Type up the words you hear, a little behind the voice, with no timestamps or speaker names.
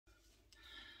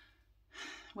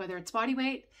whether it's body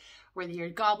weight, whether you're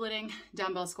gobleting,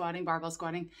 dumbbell squatting, barbell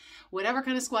squatting, whatever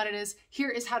kind of squat it is, here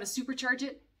is how to supercharge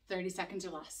it, 30 seconds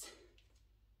or less.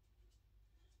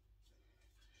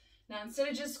 Now, instead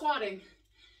of just squatting,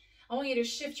 I want you to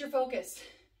shift your focus.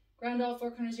 Ground all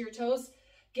 4 corners of your toes.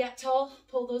 Get tall,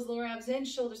 pull those lower abs in,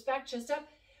 shoulders back, chest up.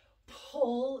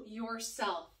 Pull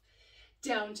yourself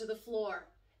down to the floor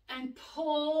and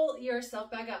pull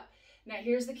yourself back up. Now,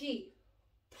 here's the key.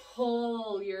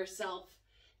 Pull yourself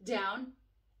down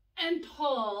and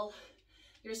pull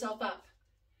yourself up.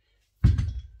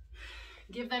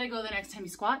 Give that a go the next time you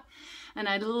squat. And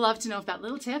I'd love to know if that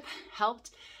little tip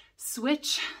helped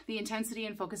switch the intensity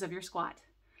and focus of your squat.